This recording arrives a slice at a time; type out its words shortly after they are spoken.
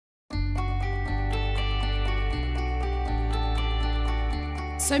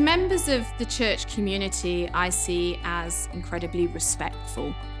So members of the church community I see as incredibly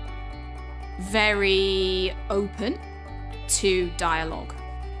respectful, very open to dialogue,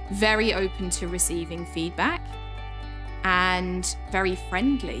 very open to receiving feedback, and very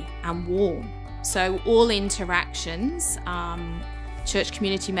friendly and warm. So all interactions, church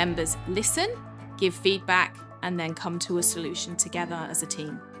community members listen, give feedback, and then come to a solution together as a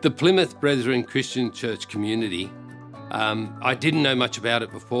team. The Plymouth Brethren Christian Church community, I didn't know much about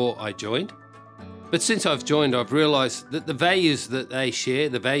it before I joined. But since I've joined, I've realised that the values that they share,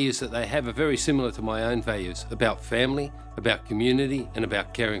 the values that they have are very similar to my own values about family, about community, and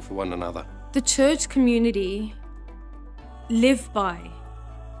about caring for one another. The church community live by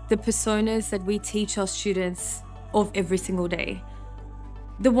the personas that we teach our students of every single day.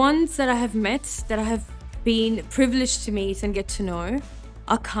 The ones that I have met, that I have been privileged to meet and get to know,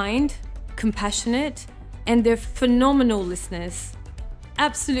 are kind, compassionate, and they're phenomenal listeners.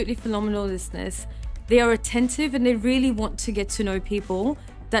 Absolutely phenomenal listeners. They are attentive and they really want to get to know people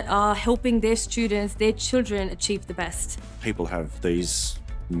that are helping their students, their children achieve the best. People have these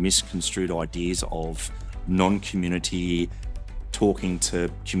misconstrued ideas of non-community talking to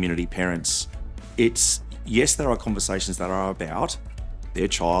community parents. Yes, there are conversations that are about their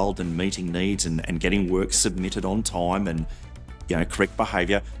child and meeting needs and getting work submitted on time and correct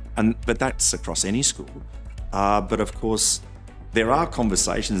behaviour, but that's across any school. But of course, there are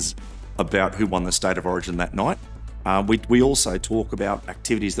conversations about who won the State of Origin that night. We also talk about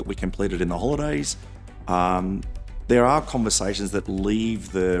activities that we completed in the holidays. There are conversations that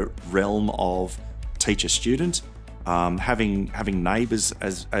leave the realm of teacher-student, having neighbours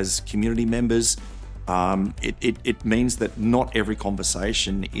as community members. It means that not every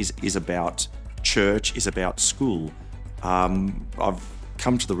conversation is about church, is about school. I've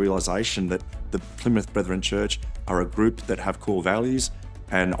come to the realisation that the Plymouth Brethren Church are a group that have core values,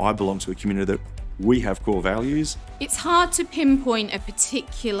 and I belong to a community that we have core values. It's hard to pinpoint a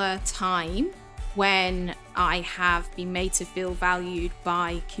particular time when I have been made to feel valued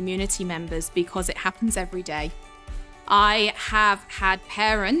by community members because it happens every day. I have had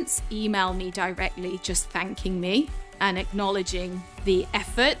parents email me directly just thanking me and acknowledging the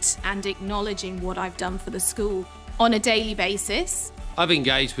effort and acknowledging what I've done for the school on a daily basis. I've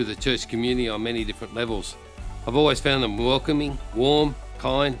engaged with the church community on many different levels. I've always found them welcoming, warm,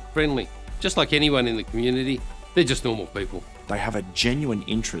 kind, friendly. Just like anyone in the community, they're just normal people. They have a genuine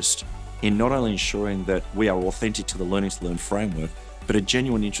interest in not only ensuring that we are authentic to the Learning to Learn framework, but a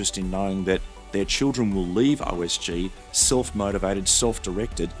genuine interest in knowing that their children will leave OSG self-motivated,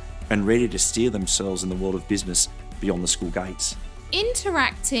 self-directed, and ready to steer themselves in the world of business beyond the school gates.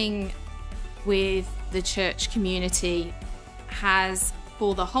 Interacting with the church community has,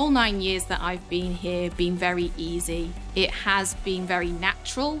 for the whole 9 years that I've been here, been very easy. It has been very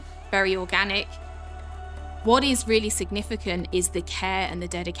natural, very organic. What is really significant is the care and the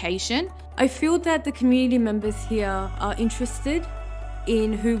dedication. I feel that the community members here are interested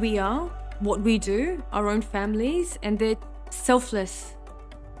in who we are, what we do, our own families, and they're selfless.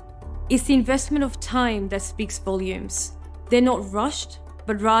 It's the investment of time that speaks volumes. They're not rushed,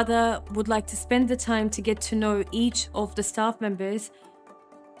 but rather would like to spend the time to get to know each of the staff members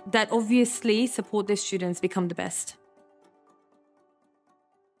that obviously support their students become the best.